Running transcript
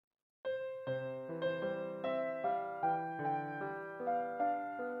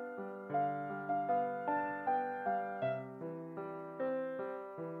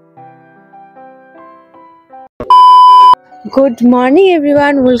Good morning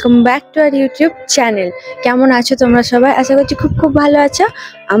everyone, welcome back to our YouTube channel. কেমন আছো তোমরা সবাই? আশা করছি খুব খুব ভালো আছো।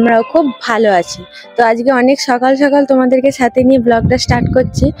 আমরাও খুব ভালো আছি। তো আজকে অনেক সকাল সকাল তোমাদেরকে সাথে নিয়ে ব্লগটা স্টার্ট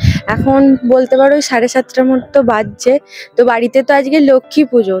করছি। এখন বলতে পারো 7:30টার মতো বাজছে। তো বাড়িতে তো আজকে লক্ষ্মী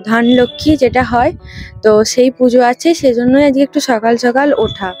পুজো, ধান লক্ষ্মী যেটা হয়, তো সেই পুজো আছে, সেজন্যই আজকে একটু সকাল সকাল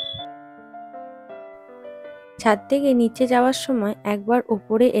ওঠা। ছাদ থেকে নিচে যাওয়ার সময় একবার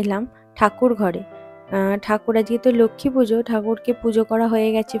উপরে এলাম ঠাকুর ঘরে। ঠাকুর আজকে তো লক্ষ্মী পুজো, ঠাকুরকে পুজো করা হয়ে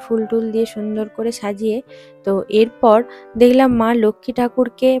গেছে ফুল টুল দিয়ে সুন্দর করে সাজিয়ে। তো এরপর দেখলাম মা লক্ষ্মী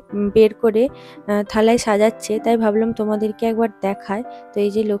ঠাকুরকে বের করে থালায় সাজাচ্ছে, তাই ভাবলাম তোমাদেরকে একবার দেখায়। তো এই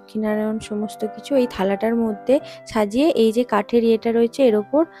যে লক্ষ্মীনারায়ণ সমস্ত কিছু এই থালাটার মধ্যে সাজিয়ে এই যে কাঠের ইয়েটা রয়েছে এর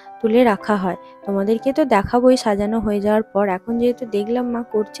ওপর তুলে রাখা হয়। তোমাদেরকে তো দেখাবোই সাজানো হয়ে যাওয়ার পর। এখন যেহেতু দেখলাম মা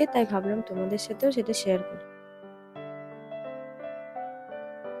করছে, তাই ভাবলাম তোমাদের সাথেও সেটা শেয়ার করি।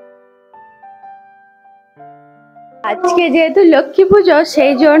 আজকে যেহেতু লক্ষ্মী পুজো,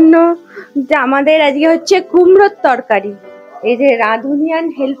 সেই জন্য আমাদের আজকে হচ্ছে কুমড়োর তরকারি। এই যে রাঁধুনিয়ান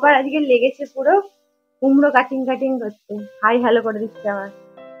হেল্পার আজকে লেগেছে পুরো কুমড়ো কাটিং করতে। হাই হ্যালো করে দিচ্ছে আমার।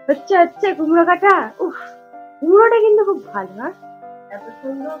 হচ্ছে কুমড়ো কাটা। উফ, কুমড়োটা কিন্তু খুব ভালো। হ্যাঁ, এত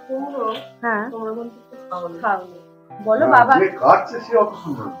সুন্দর কুমড়ো। হ্যাঁ, তোমরা বলতে খাওনি। বলো বাবা কাটছে, সে অত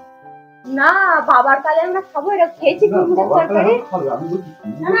সুন্দর না। বাবার কালে আমরা খাবো, এটা খেয়েছি কুমড়োর তরকারি।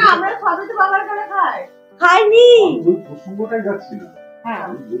 না, আমরা সবে তো বাবার কালে খাই। খাইনি, ওই প্রসঙ্গটাই যাচ্ছি না। হ্যাঁ,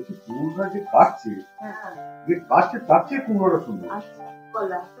 আমি বলছি কুমড়োটা যে কাটছে, যে কাটছে তার চেয়ে কুমড়োটা সুন্দর। আচ্ছা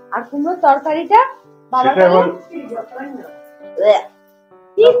বলা। আর কুমড়োর তরকারিটা বাবার কালে।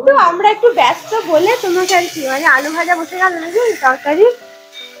 কিন্তু আমরা একটু ব্যস্ত বলে তোমাকে আর কি, মানে আলু ভাজা বসে গেল নাকি তরকারি।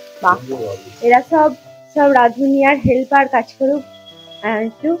 বাহ, এরা সব রাঁধুনিয়ার হেল্পার কাজ করুক,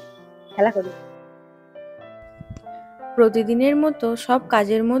 একটু খেলা করুক। প্রতিদিনের মতো সব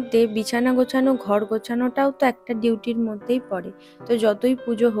কাজের মধ্যে বিছানা গোছানো, ঘর গোছানোটাও তো একটা ডিউটির মধ্যেই পড়ে। তো যতই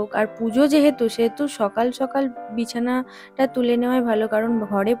পুজো হোক, আর পুজো যেহেতু, সেহেতু সকাল সকাল বিছানাটা তুলে নেওয়াই ভালো, কারণ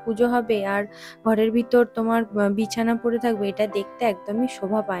ঘরে পুজো হবে আর ঘরের ভিতর তোমার বিছানা পড়ে থাকবে, এটা দেখতে একদমই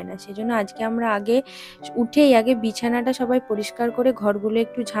শোভা পায় না। সেজন্য আজকে আমরা উঠেই আগে বিছানাটা সবাই পরিষ্কার করে ঘরগুলো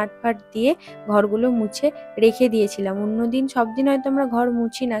একটু ঝাঁটফাট দিয়ে ঘরগুলো মুছে রেখে দিয়েছিলাম। অন্যদিন সব দিন হয়তো আমরা ঘর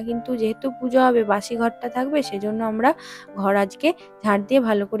মুছি না, কিন্তু যেহেতু পুজো হবে বাসি ঘরটা থাকবে, সেজন্য আমরা ঘর আজকে ঝাঁট দিয়ে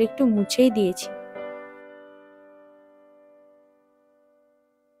ভালো করে একটু মুছেই দিয়েছি।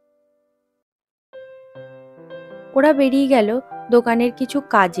 ওরা বেরিয়ে গেল দোকানের কিছু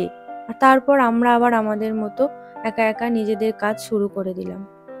কাজে, আর তারপর আমরা আবার আমাদের মতো একা একা নিজেদের কাজ শুরু করে দিলাম।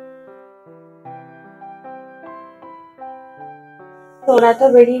 তো ওরা তো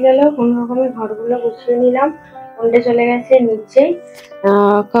বেরিয়ে গেল, কোনো রকমের ঘরগুলো গুছিয়ে নিলাম। উল্টে চলে গেছে নিচেই,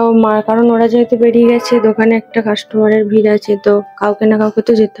 কারণ ওরা যেহেতু বেরিয়ে গেছে, দোকানে একটা কাস্টমারের ভিড় আছে, তো কাউকে না কাউকে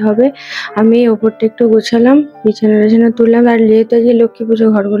তো যেতে হবে। আমি ওপরটা একটু গোছালাম, বিছানা তুললাম, আর যেহেতু আজকে লক্ষ্মী পুজো,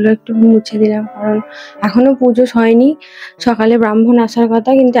 ঘরগুলো একটু মুছে দিলাম, কারণ এখনো পুজো হয়নি। সকালে ব্রাহ্মণ আসার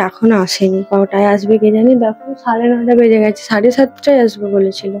কথা, কিন্তু এখনো আসেনি। কটায় আসবে কে জানি। দেখো 9:30 বেজে গেছে, 7:30টায় আসবে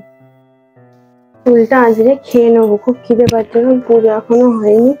বলেছিল। চুলটা আজকে খেয়ে নেবো, খুব খিদে পাচ্ছে। পুজো এখনো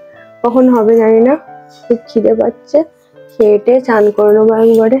হয়নি, কখন হবে জানি না। খুব খিদে পাচ্ছে, খেয়ে চান করে নেবো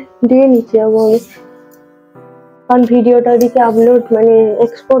একবারে, দিয়ে নিচে যাবো আমি। কারণ ভিডিওটা ওদিকে আপলোড, মানে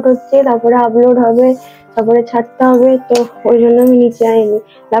এক্সপোর্ট হচ্ছে, তারপরে আপলোড হবে, তারপরে ছাড়তে হবে। তো ওই জন্য আমি নিচে আইনি।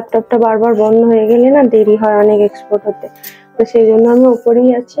 ল্যাপটপটা বারবার বন্ধ হয়ে গেলে না দেরি হয় অনেক এক্সপোর্ট হতে, তো সেই জন্য আমি উপরেই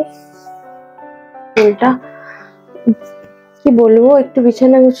আছি। চুলটা কি বলবো, একটু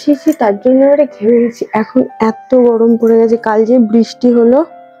বিছানা গুছিয়েছি, তার জন্য এবারে ঘেমে গেছি। এখন এত গরম পড়ে গেছে। কাল যে বৃষ্টি হলো,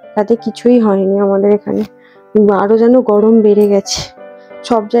 তাতে কিছুই হয়নি আমাদের এখানে, আরো যেন গরম বেড়ে গেছে।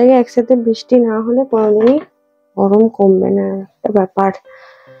 সব জায়গায় একসাথে বৃষ্টি না হলে কোনোদিনই গরম কমবে না, একটা ব্যাপার।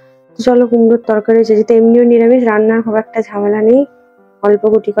 চলো কুমড়োর তরকারি, যেহেতু এমনিও নিরামিষ, রান্নার খুব একটা ঝামেলা নেই, অল্প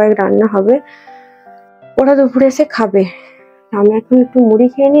গুটি কয়েক রান্না হবে। ওরা দুপুরে এসে খাবে, আমি এখন একটু মুড়ি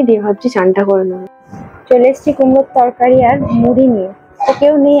খেয়ে নিই, দিয়ে ভাবছি চানটা করে নেবো। চলে এসেছি কুমড়োর তরকারি আর মুড়ি নিয়ে। তো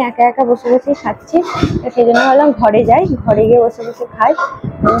কেউ নেই, একা একা বসে বসে খাচ্ছি। সেই জন্য ভাবলাম ঘরে যাই, ঘরে গিয়ে বসে বসে খাই।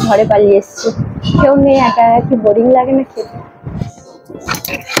 আমি ঘরে পালিয়ে এসেছি, কেউ নেই, একা একা কি বোরিং লাগে না খেতে।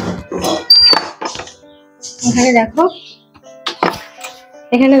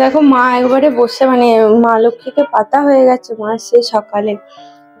 এখানে দেখো মা একবারে বসে, মানে মা লক্ষ্মীকে পাতা হয়ে গেছে মা সেই সকালে।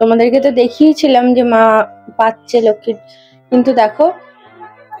 তোমাদেরকে তো দেখিয়েছিলাম যে মা পাচ্ছে লক্ষ্মীর, কিন্তু দেখো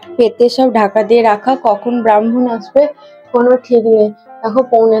পেতে সব ঢাকা দিয়ে রাখা, কখন ব্রাহ্মণ আসবে কোনো ঠিক নেই। দেখো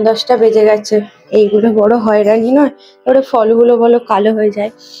 9:45 বেজে গেছে। এইগুলো বড় হয়রানি নয়? তারপরে ফলগুলো বলো কালো হয়ে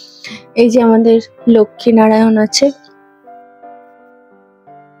যায়। এই যে আমাদের লক্ষ্মী নারায়ণ আছে,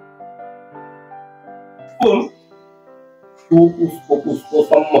 সুপুষ্প পুষ্প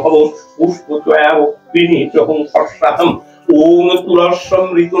সম্ভব পুষ্পচয়া বিনীতহং ফর্ষাহম ওম তুলসম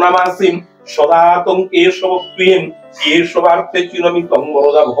ঋতুনামাসিম সদাতং কেশবপ্রিয়ম কেশবার্থে চিরমিতং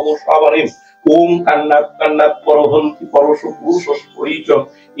বরদা ভবসাবনেম ওম কান্নাত কান্নাত পরহন্তি পরশ পুরুষ পরিচ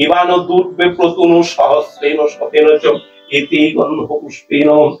ইবান দুর্বে প্রতুনু সহস্রেণ শতেন চ এতে গন্ধ পুষ্পেন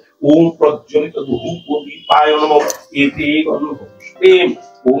ওম প্রজ্বলিত ধূপদীপায় নমঃ এতে গন্ধ পুষ্পেন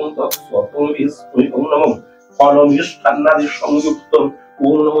ওম তৎসৎ বিষ্ণুং নমঃ ফলমিষ্টান্নাদি সংযুক্ত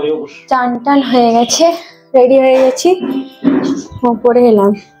ওম নমঃ। চান টান হয়ে গেছে, রেডি হয়ে গেছি, পরে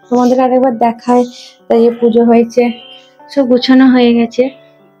এলাম। তোমাদের আরেকবার দেখায়, তাই পুজো হয়েছে, সব গুছানো হয়ে গেছে।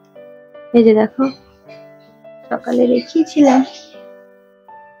 এই যে দেখো, সকালে দেখিয়েছিলাম,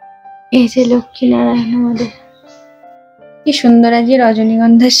 এই যে লক্ষ্মীনারায়ণ আমাদের, কি সুন্দর আজকে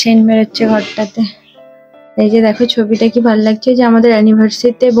রজনীগন্ধার সেন্ট বেরোচ্ছে ঘরটাতে। এই যে দেখো ছবিটা কি ভালো লাগছে, যে আমাদের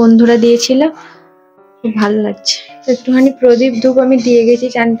অ্যানিভার্সারিতে বন্ধুরা দিয়েছিল, খুব ভালো লাগছে। একটুখানি প্রদীপ ধূপ আমি দিয়ে গেছি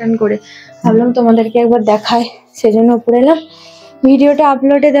চান টান করে, ভাবলাম তোমাদেরকে একবার দেখায়, সেজন্য উপরে এলাম। ভিডিওটা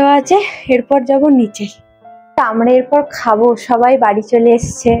আপলোডে দেওয়া আছে, এরপর যাব নিচে। আমরা এরপর খাবো, সবাই বাড়ি চলে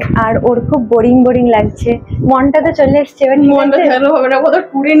এসছে, আর ওর খুব বোরিং বোরিং লাগছে। মনটা তো চলে এসছে, মনটা কেন হবে না, কোথাও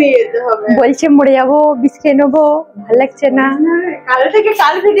ট্যুরে নিয়ে যেতে হবে। বলছে মরে যাবো, বিস্কে নেবো, ভালো লাগছে না। কাল থেকে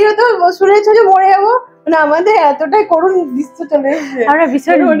কাল ভিডিও তো শুনেছো যে মরে যাবো, মানে আমাদের এতটাই করুণ দৃশ্য চলে এসেছে, আমরা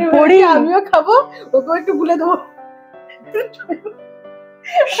ভীষণ বোরিং। আমিও খাবো, ওকেও একটু ভুলে দেবো।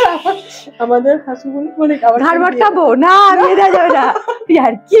 আমাদের হাসুগুলো মানে ঘাড় খাবো না, বিয়ে দেওয়া যাবে না,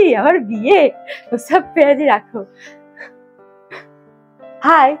 আর কি আমার বিয়ে, সব পেঁয়াজি রাখো।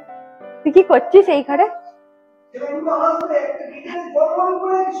 হাই, তুই কি করছিস এই ঘরে?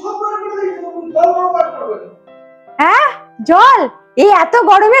 হ্যাঁ, জল? এই এত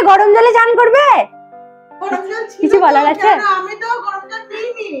গরমে গরম জলে চান করবে? কিছু বলার আছে? আমি তো গরম জল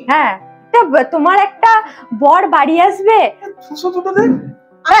পিইনি। হ্যাঁ, তোমার একটা বর বাড়ি আসবে,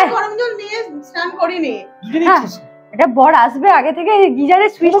 আমি গরম জল নিয়ে স্নান করিনি। এটা বর আসবে, আগে থেকে গিজারে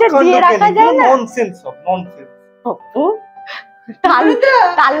সুইচটা দিয়ে রাখা যায় না? Nonsense of nonsense.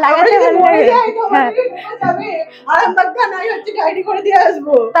 তার লাগাতে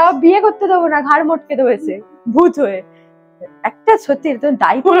তাও বিয়ে করতে দেবো না, ঘাড় মটকে দেবো এসে ভূত হয়ে। একটা সত্যি তো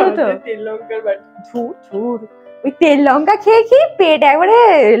দায়িত্ব তো, ওই তেল লঙ্কা খেয়ে কি পেট একবারে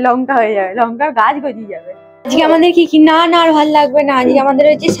লঙ্কা হয়ে যাবে, লঙ্কার গাছ গজিয়ে যাবে। আজকে আমাদের কি কি না না আর ভালো লাগবে না, আজকে আমাদের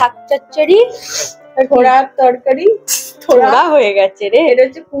হচ্ছে শাক চচ্চড়ি, থোড়ার তরকারি, থোড়া হয়ে গেছে রে, এটা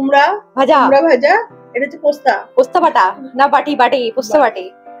হচ্ছে কুমড়া ভাজা, এটা হচ্ছে পোস্তা বাটা, না বাটি পোস্তা বাটি।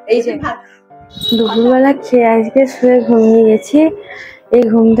 এই যে দুপুরবেলা খেয়ে আজকে শুয়ে ঘুমিয়ে গেছি, এই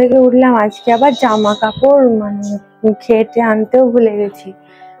ঘুম থেকে উঠলাম, আজকে আবার জামা কাপড় মানে খেটে আনতেও ভুলে গেছি।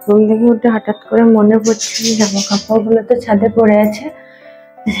 ঘুম থেকে উঠে হঠাৎ করে মনে পড়ছে জামা কাপড় গুলো তো ছাদে পড়ে আছে,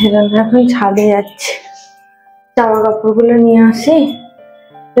 সেজন্য এখন ছাদে যাচ্ছে, জামা কাপড় গুলো নিয়ে আসি।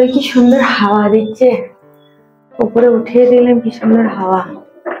 কি সুন্দর হাওয়া দিচ্ছে, উপরে উঠিয়ে দিলাম, কি সুন্দর হাওয়া।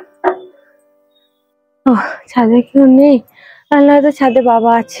 ও ছাদে কেউ নেই, তাহলে হয়তো ছাদে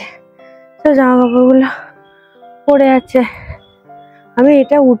বাবা আছে, তো জামা কাপড় গুলো পড়ে আছে। আমি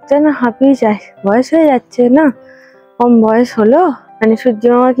এটা উঠতে না হাঁপিয়ে যাই, বয়স হয়ে যাচ্ছে না, কম বয়স হলো। মানে সূর্য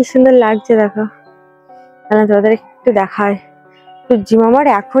মামা কি সুন্দর লাগছে দেখো, তাহলে তোদের একটু দেখায়। সূর্য মামার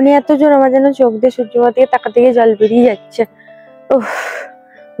এখনই এত জোর, আমার যেন চোখ দিয়ে সূর্য মামা থেকে তাকাতে গিয়ে জল বেরিয়ে যাচ্ছে। উফ,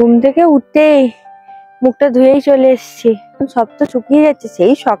 ঘুম থেকে উঠতেই মুখটা ধুয়েই চলে এসছি, সব তো শুকিয়ে যাচ্ছে,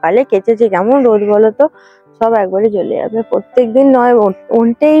 সেই সকালে কেচেছে, কেমন রোদ বলো তো, সব একবারে চলে যাবে। প্রত্যেকদিন নয়,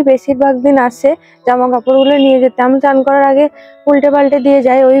 ওনটেই বেশিরভাগ দিন আসে জামা কাপড়গুলো নিয়ে যেতে, আমি চান করার আগে উল্টে পাল্টে দিয়ে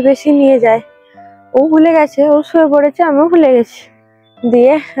যাই, ওই বেশি নিয়ে যায়। ও ভুলে গেছে, ও শুয়ে পড়েছে, আমিও ভুলে গেছি,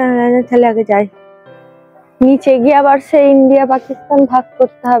 দিয়ে তাহলে আগে যাই। নিচে গিয়ে আবার সে ইন্ডিয়া পাকিস্তান ভাগ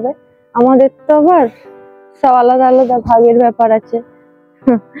করতে হবে, আমাদের তো আবার সব আলাদা আলাদা ভাগের ব্যাপার আছে।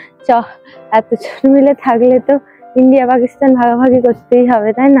 চ, এতজন মিলে থাকলে তো ইন্ডিয়া পাকিস্তান ভাগাভাগি করতেই হবে,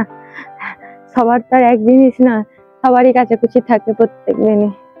 তাই না? সবার তো আর এক জিনিস না, সবারই কাছাকাছি থাকে প্রত্যেক দিনই।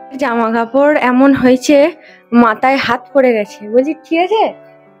 জামা কাপড় এমন হয়েছে, মাথায় হাত পড়ে গেছে, বলছি ঠিক আছে,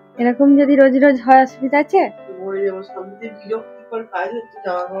 এরকম যদি রোজ রোজ হয় অসুবিধা আছে? সবচেয়ে বিরক্তিকর কাজ হচ্ছে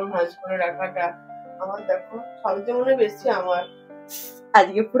জামা কাপড় ভাঁজ করে রাখাটা। আমার দেখো সবচেয়ে মনে বেশি আমার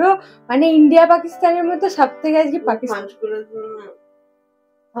আজকে পুরো মানে ইন্ডিয়া পাকিস্তানের মতো সব থেকে আজকে পাকিস্তান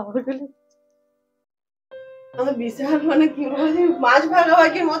বিশাল, মানে কি বলছি, মাছ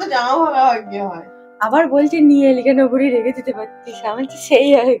ভাগাভাগির মতো জামা ভাগাভাগি হয়। আবার বলছে নিয়ে এলিকে নগরী রেখে দিতে পারতিস, আমার সেই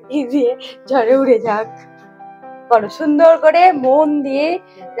আর কি, দিয়ে ঝড়ে উড়ে যাক, বড় সুন্দর করে মন দিয়ে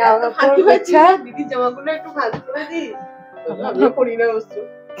জামা কাপড় গোছা। দিদির জামাগুলো একটু ভাঁজ করে দিই, আমি করি না অবশ্য,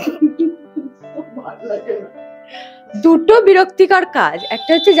 ভালো লাগে না। দুটো বিরক্তিকর কাজ,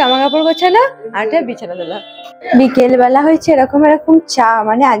 একটা হচ্ছে জামা কাপড় গোছানো, আর একটা বিছানা তোলা। বিকেল বেলা হয়েছে এরকম এরকম চা,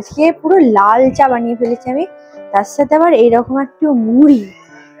 মানে আজকে পুরো লাল চা বানিয়ে ফেলেছি আমি, তার সাথে আবার এইরকম একটু মুড়ি,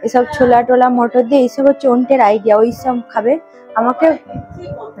 এসব ছোলা টোলা মটর দিয়ে এইসব হচ্ছে ওন্টের আইডিয়া, ওই সব খাবে। আমাকে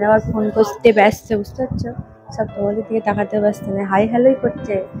আবার ফোন করতে ব্যস্ত, বুঝতে পারছো, সব তোমাদের দিকে তাকাতে ব্যস্ত নেই, হাই হ্যালোই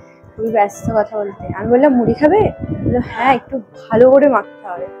করছে, খুবই ব্যস্ত কথা বলতে। আমি বললাম মুড়ি খাবে, বললো হ্যাঁ একটু ভালো করে মাখতে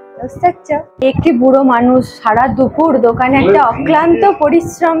হবে, বুঝতে পারছো। একটি বুড়ো মানুষ সারা দুপুর দোকানে একটা অক্লান্ত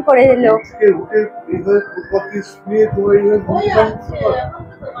পরিশ্রম করে এলো।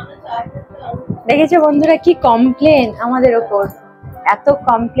 দেখেছো বন্ধুরা কি কমপ্লেন আমাদের ওপর, এত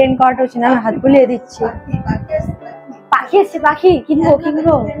কমপ্লেন করাটা হচ্ছে না। আমি হাত বুলিয়ে দিচ্ছি, পাখি এসছে, পাখি কিনবো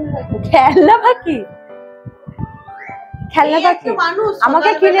কিনবো, খেলনা পাখি, খেলনা পাখি আমাকে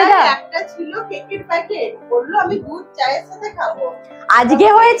কিনে দাও। একটা ছিল কেকের প্যাকেট, বললো আমি দুধ চায়ের সাথে খাবো। আজকে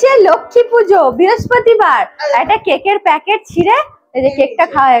হয়েছে লক্ষ্মী পুজো, বৃহস্পতিবার, একটা কেকের প্যাকেট ছিঁড়ে এই যে কেকটা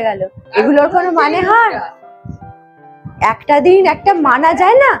খাওয়া গেল। এগুলোর কোনো মানে হয়? একটা দিন একটা মানা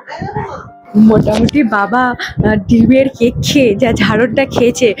যায় না? মোটামুটি বাবা ডিমের কেক খেয়ে যা ঝাড়নটা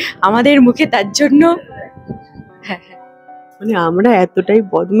খেয়েছে আমাদের মুখে, তার জন্য মানে আমরা এতটাই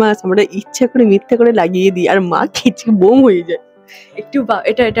বদমাস, আমরা ইচ্ছা করে মিথ্যা করে লাগিয়ে দিই, আর মা খিচে বোম হয়ে যায়। একটু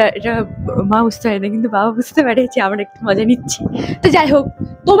এটা এটা এটা মা বুঝতে পারে না, কিন্তু বাবা বুঝতে পারেছে আমরা একটু মজা নিচ্ছি। তো যাই হোক,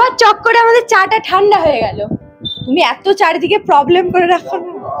 তোমার চক্করে আমাদের চাটা ঠান্ডা হয়ে গেল। তুমি এত চারিদিকে প্রবলেম করে রাখো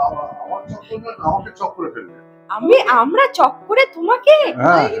না। আমরা চক্করে তোমাকে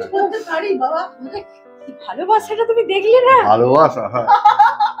বলতে পারি বাবা, ভালোবাসাটা তুমি দেখলে না? ভালোবাসা,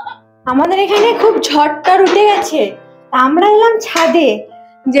 আমাদের এখানে খুব ঝড়টা উঠে গেছে, আমরা এলাম ছাদে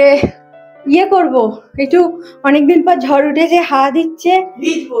যে ইয়ে করব, একটু অনেকদিন পর ঝড় উঠেছে, হাওয়া দিচ্ছে,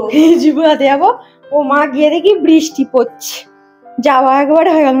 ভিজবো যাবো। ও মা গিয়ে দেখি বৃষ্টি পড়ছে, যাওয়া একবারে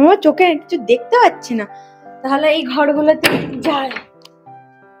হয়ে গেল, আমার চোখে কিছু দেখতে পাচ্ছি না। তাহলে এই ঘরগুলোতে যায়,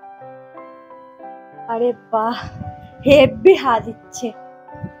 আরে বাহ হেব্বি হাওয়া দিচ্ছে,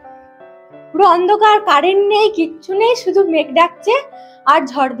 পুরো অন্ধকার, কারেন্ট নেই, কিচ্ছু নেই, শুধু মেঘ ডাকছে আর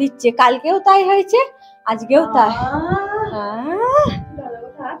ঝড় দিচ্ছে। কালকেও তাই হয়েছে, আজকেও তাই।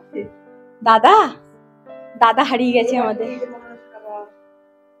 দাদা দাদা হারিয়ে গেছে আমাদের,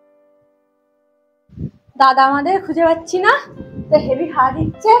 দাদা আমাদের খুঁজে পাচ্ছি না, তো হেভি হাওয়া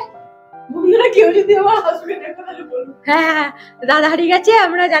দিচ্ছে। বন্ধুরা কেউ যদি আমার হাসবে দেখো তাহলে বলবো। হ্যাঁ হ্যাঁ দাদা হারিয়ে গেছে,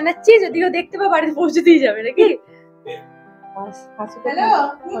 আমরা জানাচ্ছি, যদি কেউ দেখতে পাও বাড়িতে পৌঁছে দিয়ে যাবে নাকি। হ্যালো,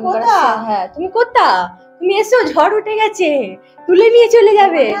 তুমি কোথা? হ্যাঁ তুমি কোথা, তুমি এসো, ঝড় উঠে গেছে, তুলে নিয়ে চলে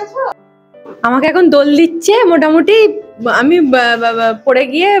যাবে। আমাকে এখন দোল দিচ্ছে, মোটামুটি আমি পড়ে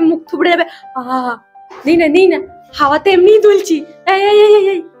গিয়ে মুখ থুবড়ে যাবে। দিই না দিই না, হাওয়াতে এমনিই দুলছি, এই এই এই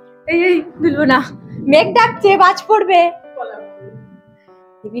এই এই এই দুলবো না, মেঘ ডাকছে, বাজ পড়বে।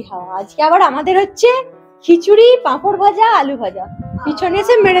 হেবি হাওয়া। আজকে আবার আমাদের হচ্ছে খিচুড়ি, পাঁপড় ভাজা, আলু ভাজা, পিছনে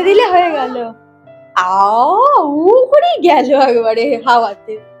এসে মেরে দিলে হয়ে গেল। করে গেল একবারে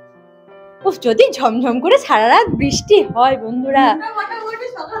হাওয়াতে। উফ, যদি ঝমঝম করে সারা রাত বৃষ্টি হয় বন্ধুরা,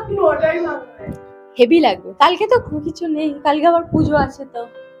 হেভি লাগবে। কালকে তো কিছু নেই, কালকে আবার পুজো আছে, তো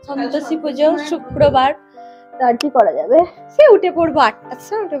সন্তোষী পুজো শুক্রবার, তার কি করা যাবে, সে উঠে পড়বো 8টার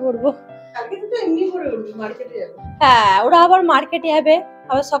সময় উঠে পড়বো। হ্যাঁ ওরা আবার মার্কেটে যাবে,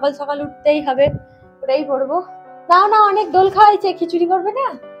 আবার সকাল সকাল উঠতেই হবে, ওটাই পড়বো। না না অনেক দোল খাওয়াইছে, খিচুড়ি করবে না?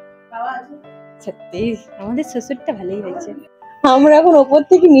 সত্যি আমাদের শ্বশুরটা ভালোই হয়েছে। আমরা এখন ওপর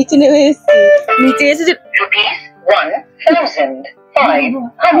থেকে নিচে নেমে এসেছি, নিচে এসে যে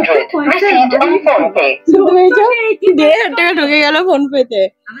 1,500 টাকা ঢুকে গেল ফোন পেতে।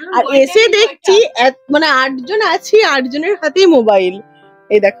 আর এসে দেখছি মানে 8 জন আছি, 8 জনের হাতেই মোবাইল।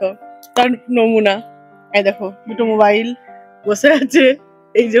 এই দেখো তার নমুনা, এই দেখো দুটো মোবাইল বসে আছে,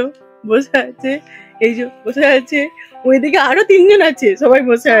 এই যে বসে আছে, এই যে বসে আছে, ওইদিকে আরো 3 জন আছে, সবাই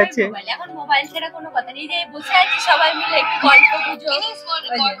বসে আছে। এখন মোবাইল ছাড়া কোনো কথা নেই, বসে আছি সবাই মিলে একটু গল্প গুজব,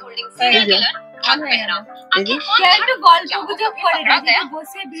 একটু গল্প গুজব করে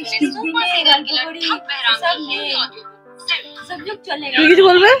বসে বৃষ্টির দিনে গল্প করি, সব নেই, সব যুগ চলে গেছে। কিছু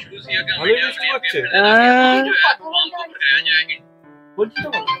বলবে?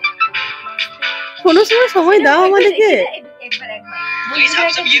 কোনো সময় দাও আমাদেরকে।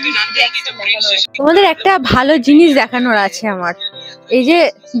 তোমাদের একটা ভালো জিনিস দেখানোর আছে আমার, এই যে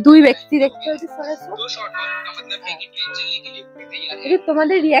দুই ব্যক্তি দেখতে হচ্ছে,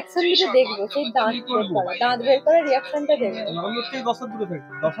 তোমাদের রিয়াকশন দিতে দেখবো, সেই দাঁত বের করে রিয়াকশনটা দেখবো।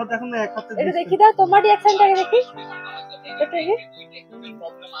 এটা দেখি দাও, তোমার রিয়াকশনটাকে দেখি,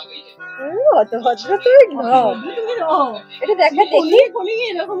 অত ভদ্র তুমি নও, এটা দেখা দেখি,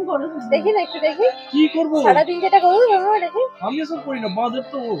 এরকম করো দেখি না একটু দেখি, কি করবো সারাদিন যেটা করবো দেখি, আমি এসব করি না, বাঁধের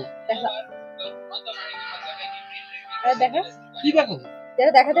তো দেখা, দেখা কি দেখো,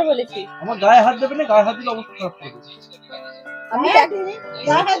 যেটা দেখাতে বলেছি। আমার গায়ে হাত দেবে না, গায়ে হাত দিলে অবস্থা খারাপ করবে।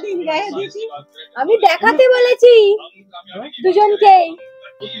 আমি দেখাতে বলেছি দুজনকেই।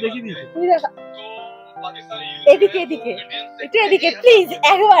 এদিকে এদিকে একটু এদিকে প্লিজ,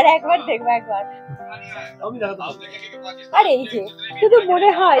 একবার একবার দেখবো একবার। আরে এই যে শুধু মনে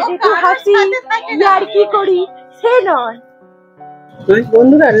হয় যে একটু হাসি আর কি করি সে নয়।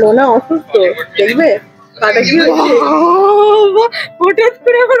 বন্ধুরা লোনা অসুস্থ, দেখবে পাটা কি হয়েছে, হঠাৎ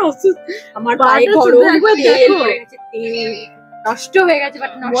করে আবার অসুস্থ। আমার পায়ে গরম তেল পড়ে গেছে, তেল নষ্ট হয়ে গেছে,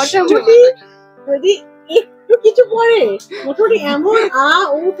 বাট মোটামুটি যদি একটু কিছু পরে মোটামুটি এমন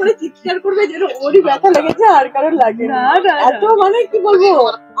ও করে চিৎকার করবে যেন ওরই ব্যথা লেগেছে আর কারণ লাগে না। এত মানে কি বলবো,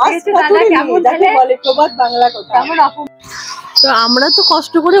 কেমন বলে প্রবাদ বাংলা কথা। তো আমরা তো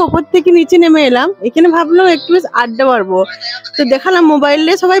কষ্ট করে ওপর থেকে নিচে নেমে এলাম, এখানে ভাবলাম একটু বেশ আড্ডা মারবো। তো দেখালাম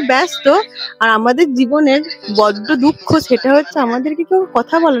মোবাইলে সবাই ব্যস্ত, আর আমাদের জীবনের বড্ড দুঃখ সেটা হচ্ছে আমাদেরকে কেউ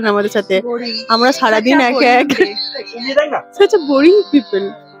কথা বলে না আমাদের সাথে। আমরা সারাদিন একে এক such a boring people.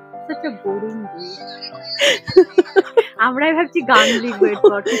 আমরাই ভাবছি গান লিখবো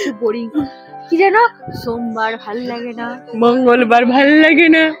এরপর, কিছু বোরিং কি যেন, সোমবার ভাল লাগে না, মঙ্গলবার ভাল লাগে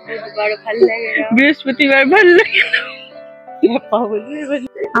না, বুধবার ভাল লাগে না, বৃহস্পতিবার ভাল লাগে না।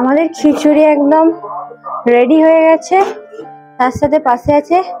 আমাদের খিচুড়ি একদম রেডি হয়ে গেছে, তার সাথে পাশে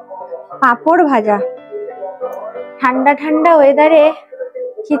আছে পাঁপড় ভাজা। ঠান্ডা ঠান্ডা ওয়েদারে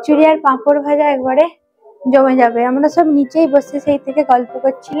খিচুড়ি আর পাঁপড় ভাজা একবারে জমে যাবে। আমরা সব নিচেই বসে সেই থেকে গল্প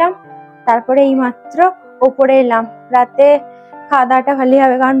করছিলাম, তারপরে এই মাত্র ওপরে এলাম। রাতে খাওয়া দাওয়াটা ভালোই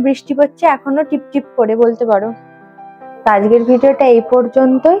হবে, কারণ বৃষ্টি পড়ছে এখনো টিপটিপ করে বলতে পারো। তো আজকের ভিডিওটা এই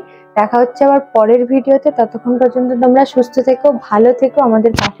পর্যন্তই, দেখা হচ্ছে আবার পরের ভিডিওতে। ততক্ষণ পর্যন্ত তোমরা সুস্থ থেকো, ভালো থেকো,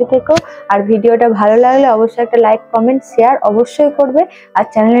 আমাদের পাশে থেকো। আর ভিডিওটা ভালো লাগলে অবশ্যই একটা লাইক কমেন্ট শেয়ার অবশ্যই করবে। আর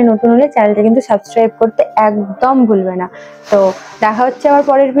চ্যানেলে নতুন হলে চ্যানেলটা কিন্তু সাবস্ক্রাইব করতে একদম ভুলবে না। তো দেখা হচ্ছে আবার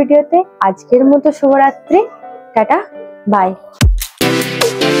পরের ভিডিওতে। আজকের মতো শুভরাত্রি, টাটা, বাই।